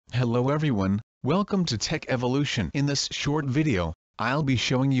Hello everyone, welcome to Tech Evolution. In this short video, I'll be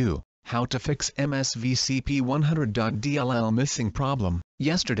showing you how to fix MSVCP100.dll missing problem.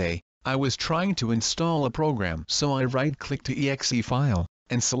 Yesterday, I was trying to install a program, so I right-click to exe file,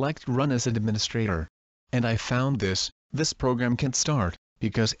 and select Run as Administrator. And I found this program can't start,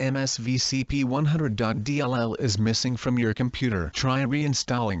 because MSVCP100.dll is missing from your computer. Try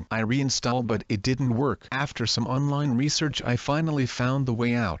reinstalling. I reinstalled but it didn't work. After some online research I finally found the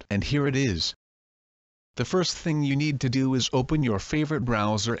way out, and here it is. The first thing you need to do is open your favorite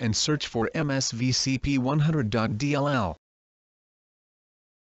browser and search for MSVCP100.dll.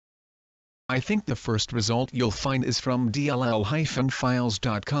 I think the first result you'll find is from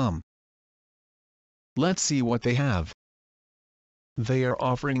dll-files.com. Let's see what they have. They are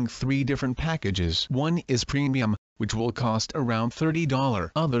offering 3 different packages. One is premium, which will cost around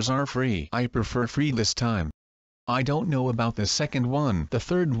 $30. Others are free. I prefer free this time. I don't know about the second one. The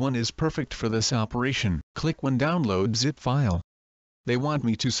third one is perfect for this operation. Click on Download zip file. They want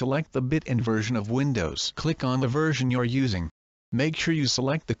me to select the bit and version of Windows. Click on the version you're using. Make sure you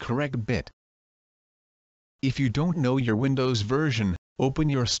select the correct bit. If you don't know your Windows version, open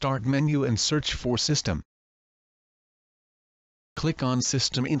your Start menu and search for System. Click on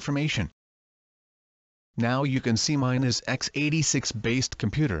System Information. Now you can see mine is x86 based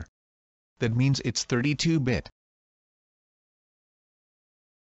computer. That means it's 32-bit.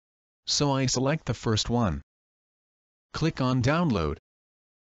 So I select the first one. Click on Download.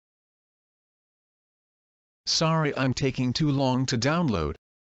 Sorry, I'm taking too long to download.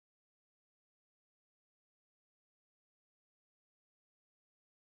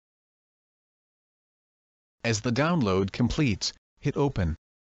 As the download completes, hit Open.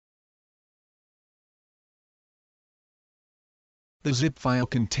 The zip file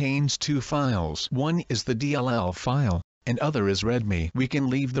contains 2 files. One is the DLL file, and other is README. We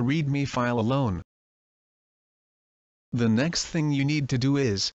can leave the README file alone. The next thing you need to do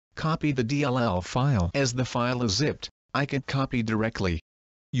is copy the DLL file. As the file is zipped, I can copy directly.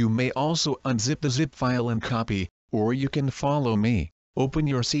 You may also unzip the zip file and copy, or you can follow me. Open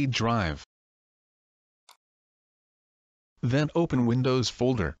your C drive. Then open Windows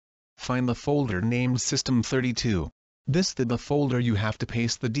folder. Find the folder named System32. This is the folder you have to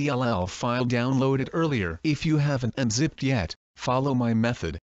paste the DLL file downloaded earlier. If you haven't unzipped yet, follow my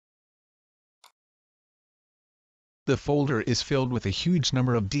method. The folder is filled with a huge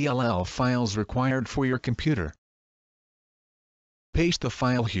number of DLL files required for your computer. Paste the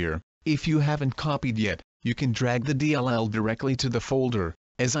file here. If you haven't copied yet, you can drag the DLL directly to the folder,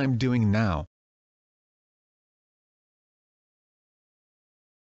 as I'm doing now.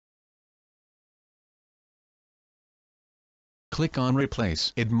 Click on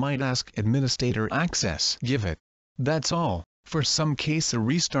Replace. It might ask Administrator Access. Give it. That's all. For some case a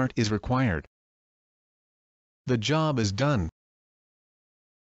restart is required. The job is done.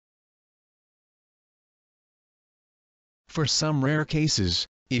 For some rare cases,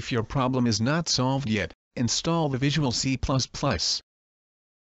 if your problem is not solved yet, install the Visual C++.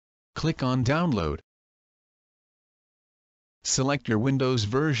 Click on Download. Select your Windows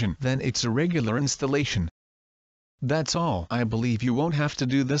version, then it's a regular installation. That's all. I believe you won't have to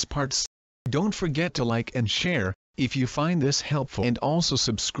do this part. Don't forget to like and share if you find this helpful, and also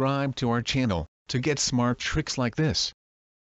subscribe to our channel to get smart tricks like this.